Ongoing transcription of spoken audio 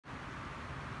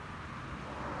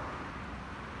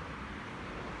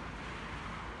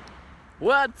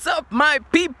What's up, my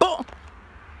people?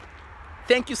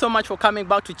 Thank you so much for coming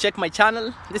back to check my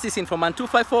channel. This is Infoman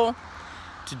 254.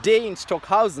 Today in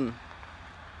Stockhausen,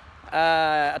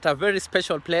 at a very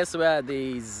special place where there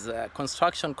is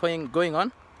construction going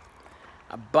on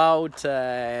about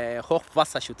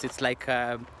Hochwasserschutz. It's like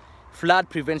a flood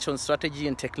prevention strategy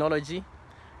and technology,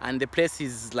 and the place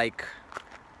is like,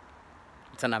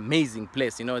 it's an amazing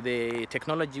place. You know, the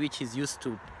technology which is used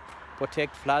to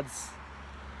protect floods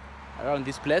around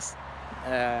this place.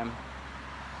 There's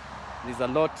a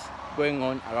lot going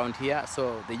on around here,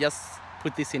 so they just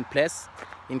put this in place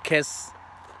in case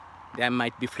there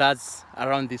might be floods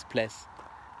around this place.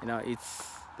 You know,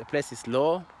 the place is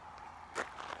low.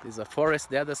 There's a forest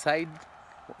the other side.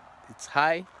 It's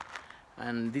high,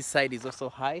 and this side is also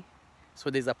high.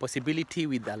 So there's a possibility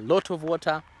with a lot of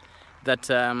water that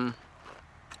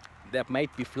there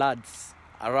might be floods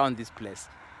around this place.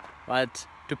 But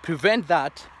to prevent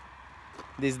that,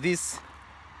 there's this,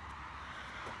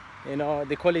 you know,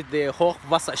 they call it the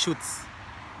Hochwasserschutz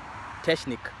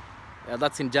technique.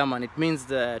 That's in German. It means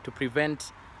to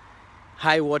prevent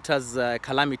high waters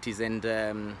calamities and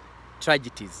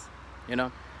tragedies, you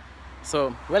know.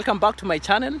 So welcome back to my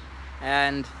channel,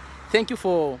 and thank you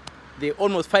for the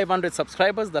almost 500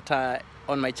 subscribers that are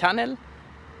on my channel.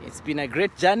 It's been a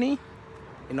great journey,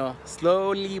 you know,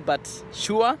 slowly but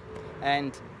sure,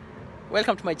 and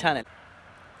welcome to my channel.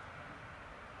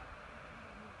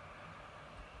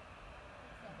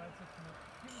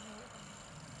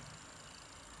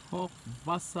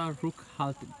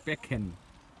 Hochwasserrüchaltebecken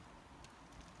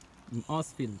in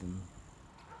Ausfilden.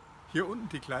 Hier unten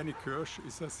die kleine Kirche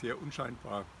ist ja sehr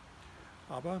unscheinbar,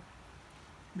 aber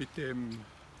mit dem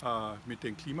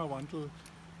Klimawandel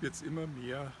wird es immer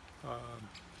mehr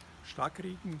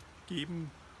Starkregen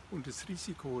geben, und das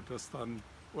Risiko, dass dann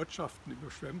Ortschaften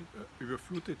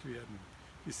überflutet werden,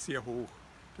 ist sehr hoch.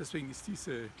 Deswegen ist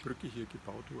diese Brücke hier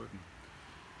gebaut worden.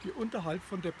 Hier unterhalb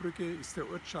von der Brücke ist der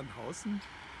Ort Scharnhausen.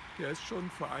 Der ist schon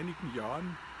vor einigen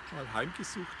Jahren mal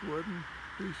heimgesucht worden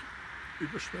durch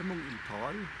Überschwemmung im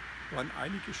Tal. Waren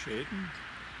einige Schäden,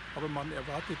 aber man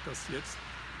erwartet, dass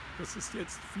es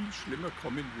jetzt viel schlimmer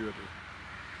kommen würde.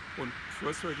 Und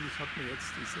vorsorglich hat man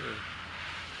jetzt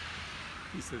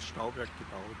dieses Stauwerk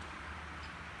gebaut.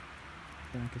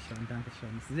 Dankeschön,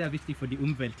 Dankeschön. Es ist sehr wichtig für die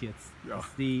Umwelt jetzt, ja,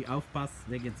 dass die aufpasst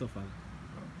wegen so viel.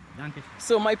 Danke.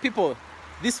 So my people,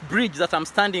 this bridge that I'm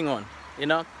standing on, you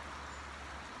know,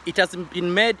 it has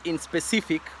been made in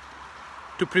specific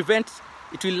to prevent,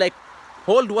 it will like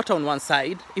hold water on one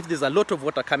side. If there's a lot of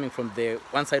water coming from the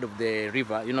one side of the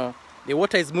river, you know, the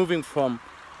water is moving from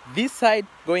this side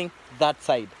going that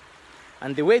side.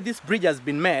 And the way this bridge has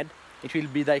been made, it will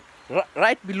be like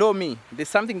right below me. There's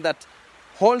something that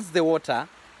holds the water.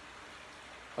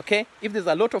 Okay, if there's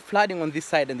a lot of flooding on this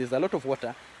side and there's a lot of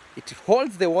water, it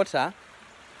holds the water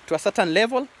to a certain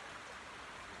level,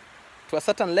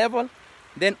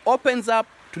 then opens up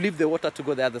to leave the water to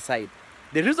go the other side.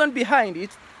 The reason behind it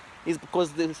is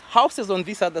because the houses on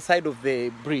this other side of the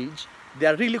bridge, they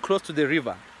are really close to the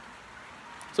river.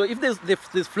 So if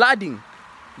there's flooding,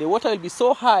 the water will be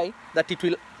so high that it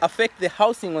will affect the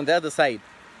housing on the other side.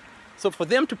 So for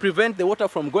them to prevent the water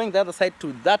from going the other side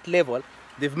to that level,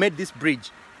 they've made this bridge,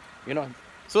 you know,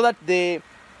 so that the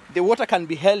water can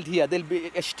be held here. There'll be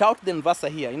a Staudenwasser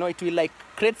here, you know, it will like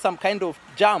create some kind of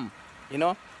jam, you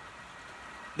know.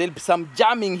 There'll be some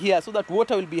jamming here so that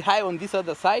water will be high on this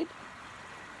other side,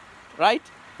 right?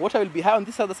 Water will be high on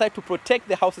this other side to protect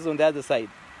the houses on the other side.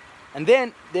 And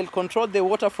then they'll control the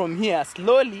water from here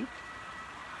slowly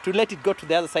to let it go to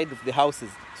the other side of the houses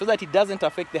so that it doesn't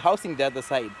affect the housing the other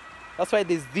side. That's why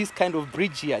there's this kind of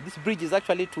bridge here. This bridge is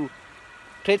actually to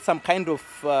create some kind of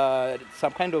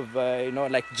you know,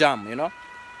 like jam, you know.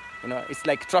 You know, it's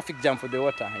like traffic jam for the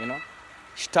water, you know.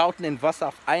 Stauten Wasser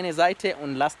auf eine Seite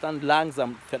und lassen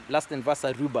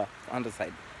Wasser rüber auf die andere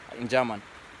Seite in German.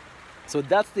 So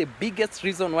that's the biggest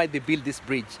reason why they built this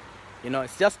bridge. You know,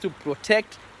 it's just to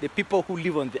protect the people who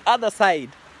live on the other side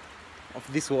of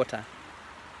this water,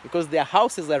 because their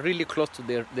houses are really close to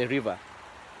the river.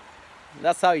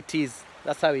 That's how it is.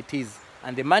 That's how it is.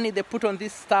 And the money they put on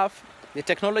this stuff, the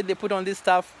technology they put on this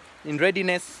stuff in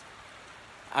readiness,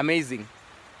 amazing.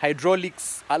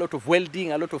 Hydraulics, a lot of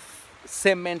welding, a lot of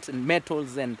cement and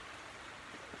metals and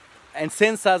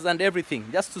sensors and everything,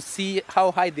 just to see how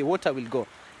high the water will go.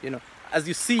 You know, as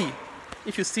you see,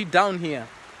 if you see down here,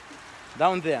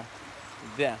 down there,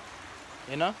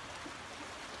 you know,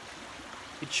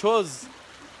 it shows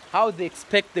how they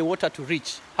expect the water to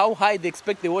reach, how high they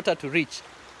expect the water to reach.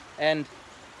 And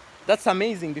that's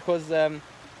amazing, because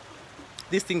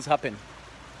these things happen,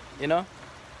 you know.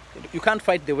 You can't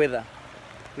fight the weather.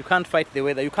 You can't fight the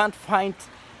weather. You can't fight,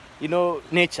 you know,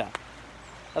 nature.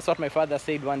 That's what my father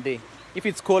said one day. If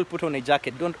it's cold, put on a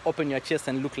jacket. Don't open your chest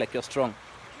and look like you're strong.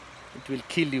 It will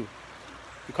kill you.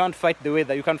 You can't fight the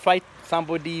weather. You can fight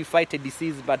somebody, fight a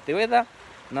disease, but the weather,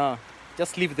 no.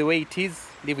 Just live the way it is,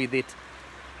 live with it,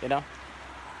 you know.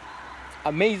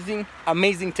 Amazing,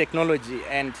 amazing technology,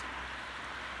 and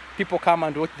people come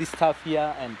and watch this stuff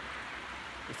here, and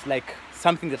it's like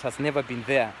something that has never been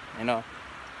there, you know.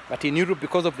 But in Europe,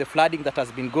 because of the flooding that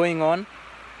has been going on,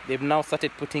 they've now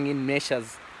started putting in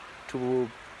measures to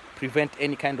prevent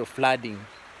any kind of flooding,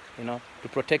 you know, to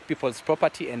protect people's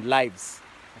property and lives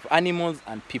of animals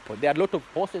and people. There are a lot of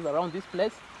horses around this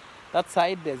place. That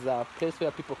side, there's a place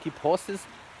where people keep horses.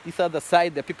 This other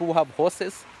side, there are people who have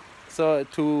horses. So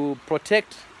to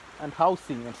protect and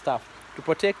housing and stuff, to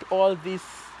protect all this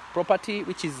property,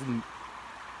 which is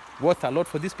worth a lot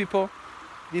for these people,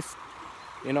 this,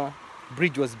 you know,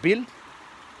 bridge was built.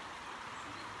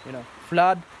 You know,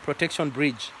 flood protection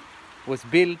bridge was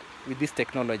built with this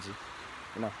technology.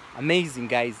 You know, amazing,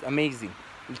 guys, amazing.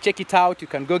 You check it out. You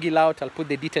can Google out. I'll put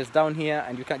the details down here,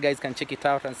 and you guys can check it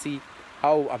out and see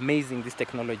how amazing this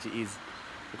technology is.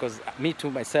 Because me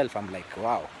too, myself, I'm like,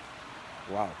 wow,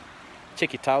 wow.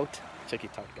 Check it out,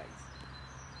 guys.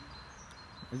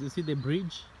 As you see the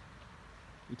bridge,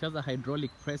 it has a hydraulic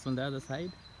press on the other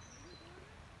side,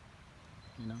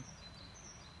 you know,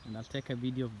 and I'll take a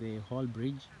video of the whole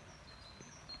bridge.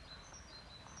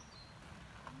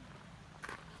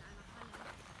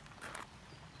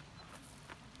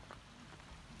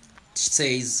 It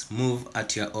says move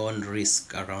at your own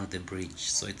risk around the bridge,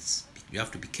 so you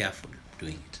have to be careful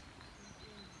doing it.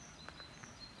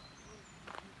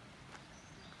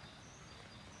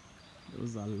 There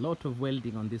was a lot of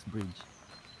welding on this bridge.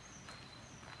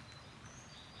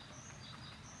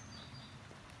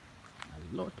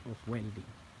 A lot of welding.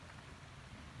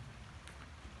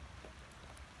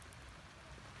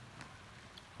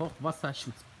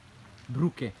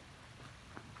 Hochwasserrüchaltebecken.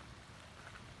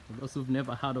 For those who've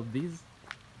never heard of these,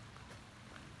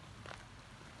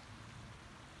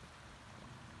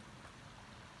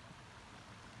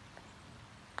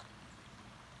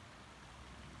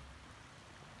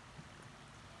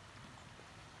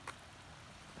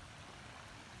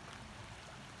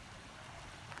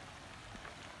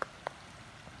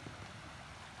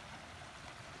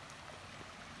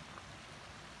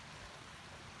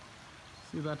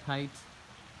 see that height?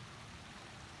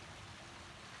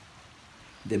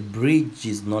 The bridge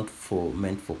is not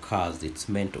meant for cars. It's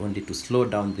meant only to slow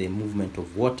down the movement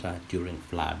of water during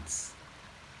floods.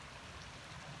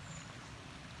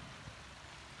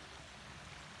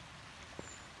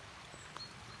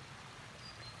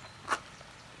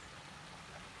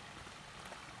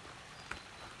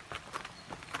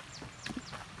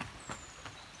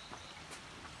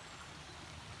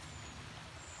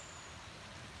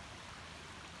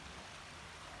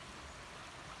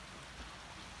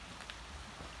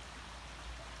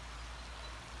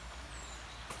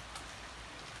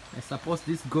 I suppose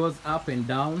this goes up and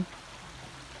down.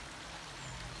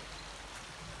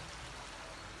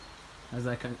 As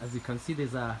you can see,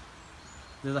 there's a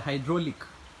hydraulic,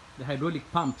 the hydraulic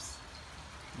pumps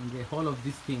in the whole of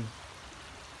this thing.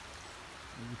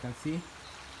 As you can see.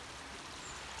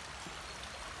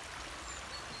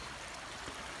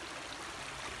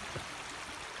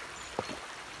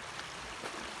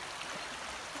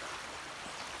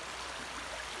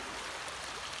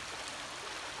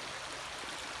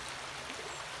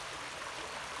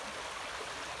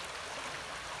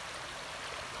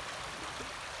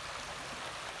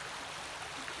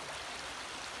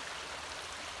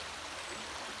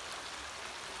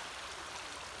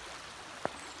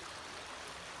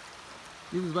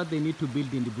 This is what they need to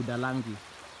build in the Budalangi,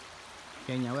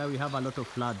 Kenya, where we have a lot of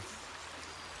floods.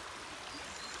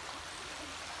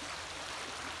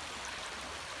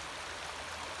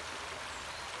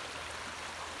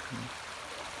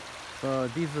 So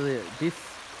this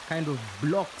kind of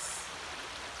blocks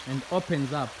and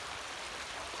opens up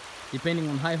depending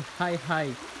on how high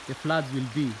the floods will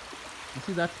be. You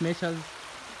see that measures,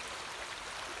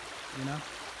 you know,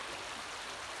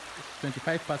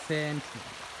 25%.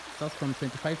 Starts from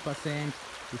 25%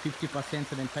 to 50%,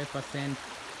 75%,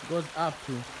 goes up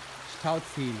to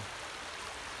Stautziel,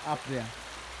 up there.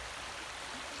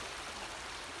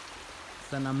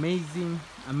 It's an amazing,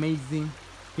 amazing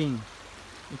thing,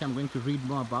 which I'm going to read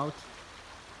more about.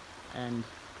 And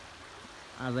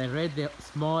as I read the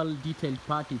small detailed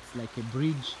part, it's like a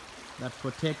bridge that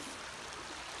protects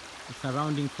the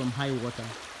surrounding from high water.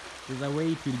 There's a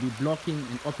way it will be blocking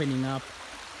and opening up,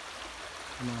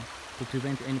 you know, to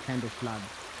prevent any kind of flood.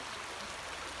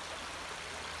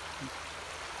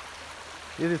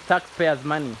 This is taxpayers'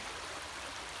 money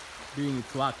doing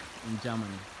its work in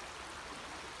Germany.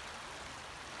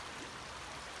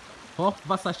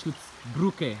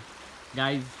 Hochwasserrüchaltebecken,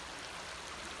 guys.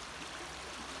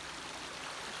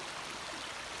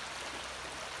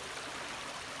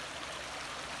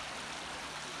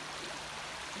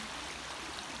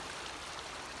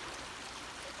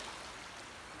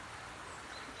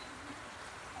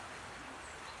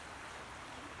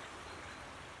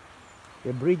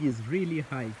 The bridge is really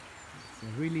high. It's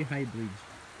a really high bridge.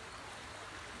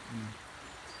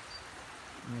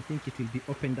 And I think it will be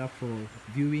opened up for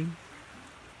viewing,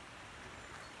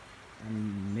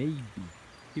 and maybe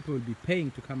people will be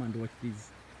paying to come and watch this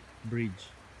bridge,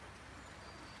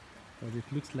 because it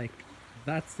looks like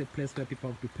that's the place where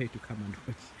people have to pay to come and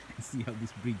watch and see how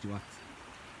this bridge works.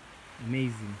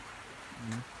 Amazing.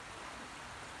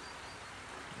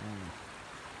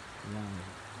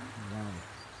 Wow.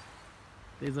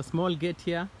 There's a small gate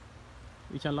here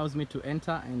which allows me to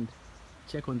enter and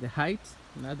check on the height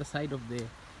on the other side of the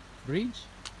bridge,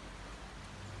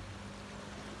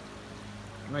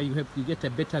 where you get a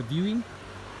better viewing.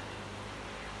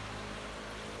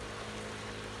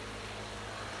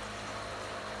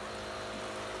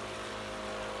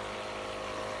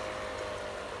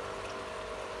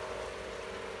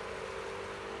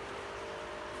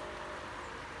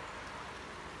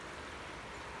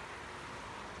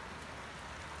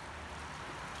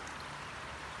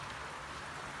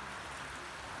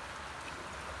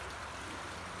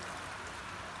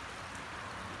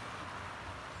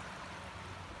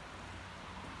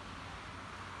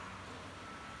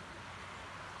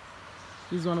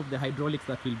 This is one of the hydraulics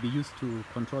that will be used to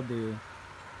control the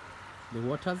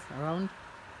waters around.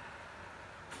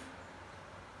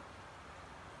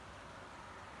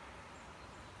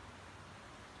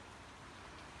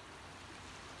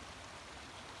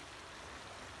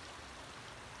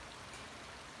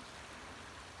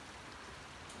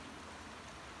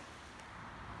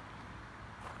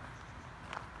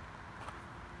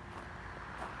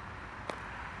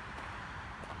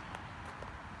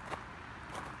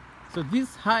 So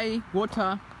this high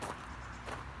water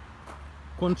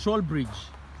control bridge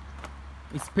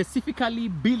is specifically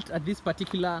built at this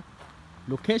particular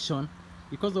location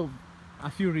because of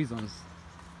a few reasons.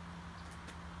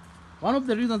 One of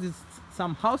the reasons is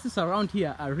some houses around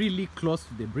here are really close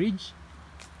to the bridge,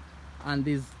 and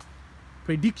there's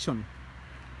prediction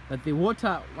that the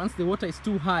water, once the water is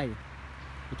too high,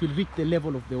 it will reach the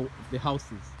level of the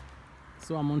houses.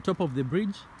 So I'm on top of the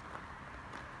bridge.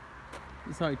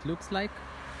 This is how it looks like,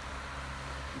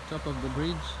 the top of the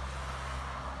bridge,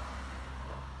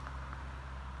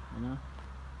 you know.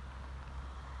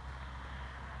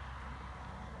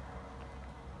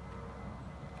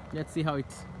 Let's see how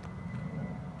it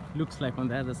looks like on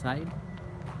the other side.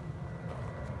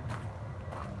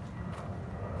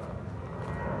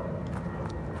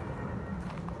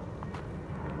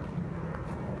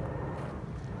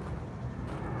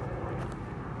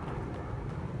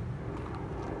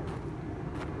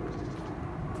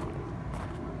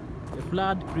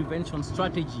 Flood prevention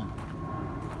strategy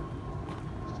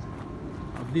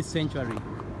of this century.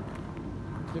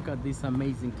 Look at this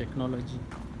amazing technology.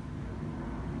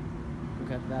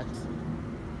 Look at that.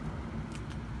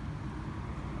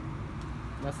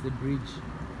 That's the bridge.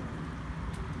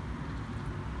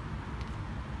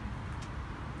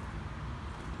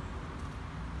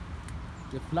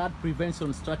 The flood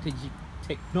prevention strategy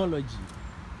technology.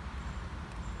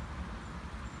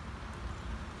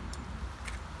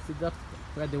 See, that's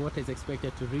where the water is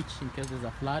expected to reach in case there's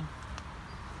a flood.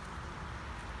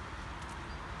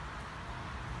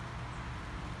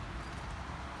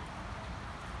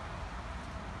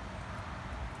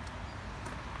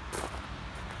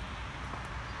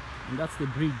 And that's the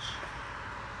bridge,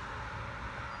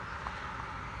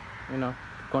 you know,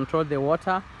 to control the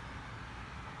water.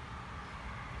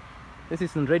 This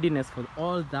is in readiness for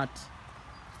all that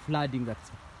flooding that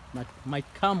might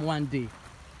come one day.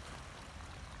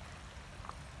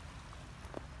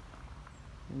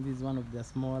 And this is one of the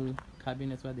small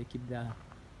cabinets where they keep their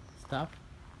stuff.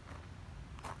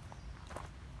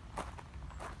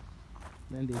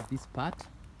 Then there's this part,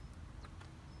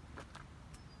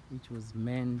 which was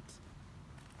meant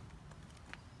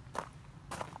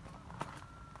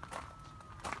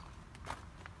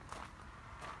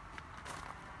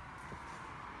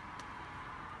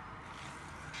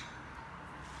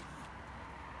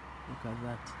look at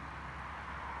that.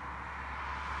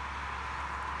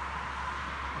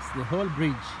 That's the whole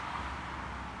bridge.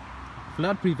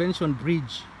 Flood prevention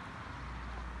bridge.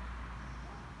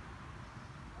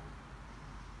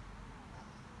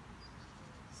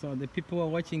 So the people who are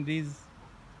watching this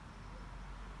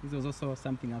This was also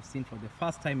something I've seen for the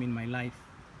first time in my life.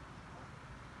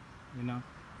 You know,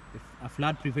 a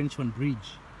flood prevention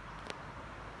bridge.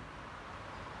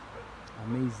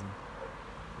 Amazing.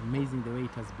 Amazing the way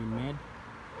it has been made.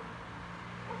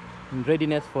 In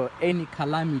readiness for any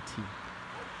calamity.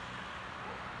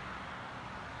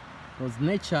 Because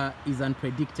nature is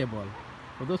unpredictable.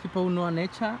 For those people who know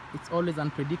nature, it's always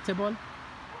unpredictable.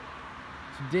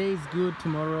 Today is good,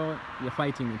 tomorrow you're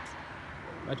fighting it.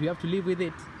 But we have to live with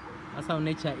it. That's how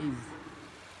nature is.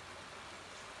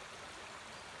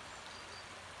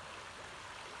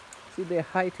 See the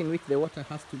height in which the water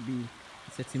has to be,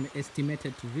 it's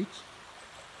estimated to reach.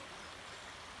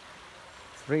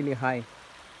 It's really high.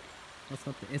 That's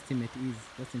what the estimate is,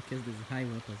 just in case there's high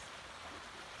waters.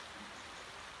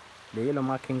 The yellow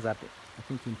markings are, I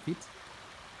think, in feet.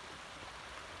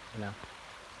 Yeah.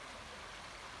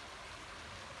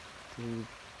 To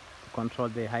control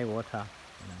the high water,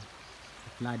 the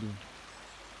flooding,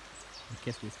 in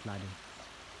case there's flooding.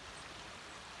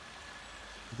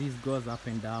 This goes up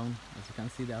and down. As you can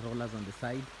see, there are rollers on the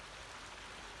side.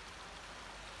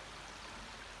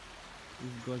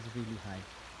 This goes really high.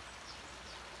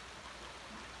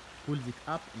 Pulls it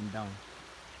up and down.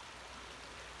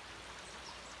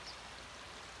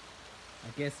 I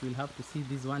guess we'll have to see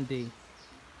this one day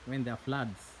when there are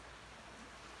floods.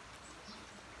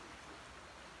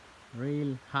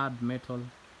 Real hard metal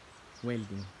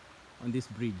welding on this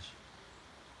bridge.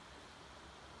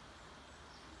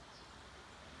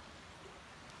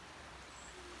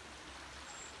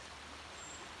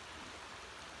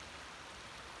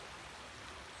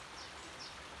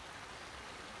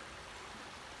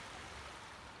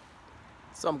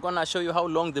 So I'm gonna show you how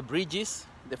long the bridge is,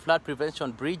 the flood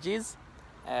prevention bridge is.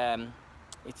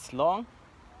 It's long.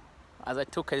 As I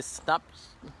took a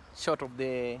snapshot of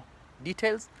the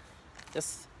details,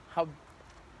 just how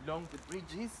long the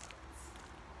bridge is.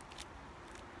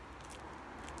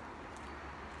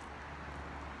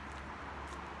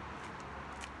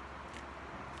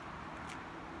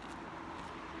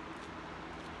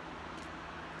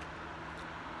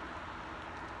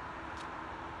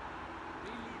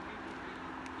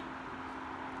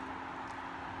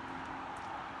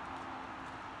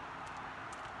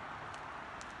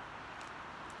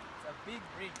 Big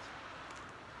bridge.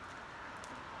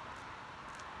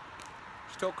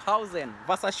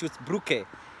 Hochwasserrüchaltebecken.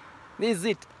 This is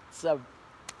it. It's a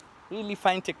really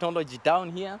fine technology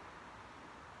down here.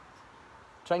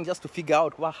 Trying just to figure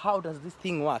out, well, how does this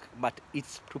thing work? But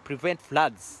it's to prevent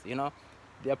floods, you know.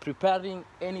 They are preparing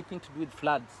anything to do with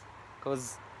floods.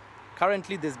 Because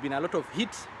currently there's been a lot of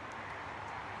heat.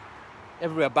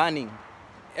 Everywhere burning.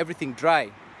 Everything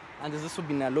dry. And there's also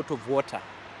been a lot of water.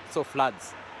 So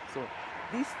floods. So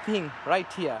this thing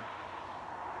right here,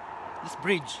 this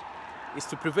bridge, is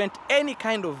to prevent any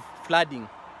kind of flooding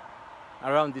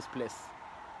around this place.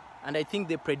 And I think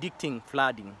they're predicting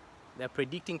flooding. They're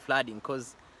predicting flooding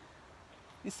because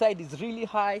this side is really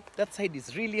high, that side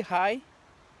is really high,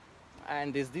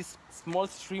 and there's this small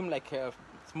stream, like a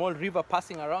small river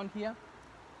passing around here.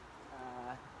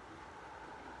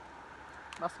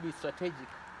 Must be strategic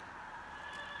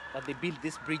that they build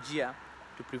this bridge here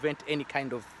to prevent any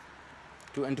kind of,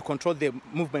 and to control the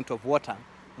movement of water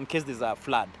in case there's a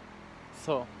flood.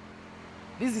 So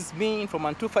this is me from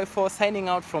 254 signing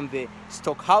out from the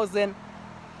Stockhausen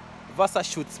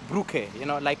Wasserschutzbrücke, you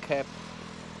know, like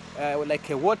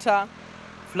a water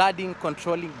flooding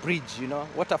controlling bridge, you know,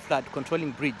 water flood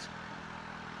controlling bridge.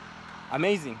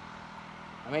 Amazing,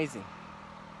 amazing.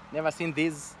 Never seen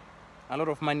this. A lot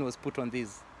of money was put on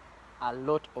this. A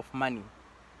lot of money.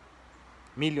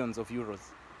 Millions of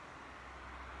euros.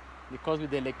 Because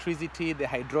with the electricity, the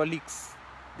hydraulics,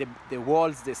 the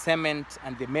walls, the cement,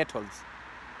 and the metals,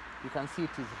 you can see it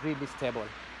is really stable.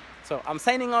 So I'm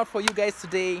signing out for you guys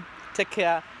today. Take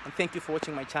care, and thank you for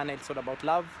watching my channel. It's all about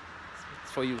love.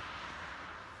 It's for you.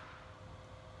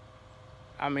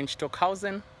 I'm in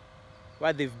Stockhausen,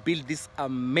 where they've built this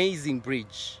amazing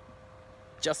bridge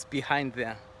just behind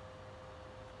there.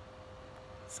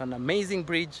 It's an amazing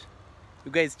bridge.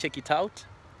 You guys check it out.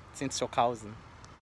 It's in Stockhausen.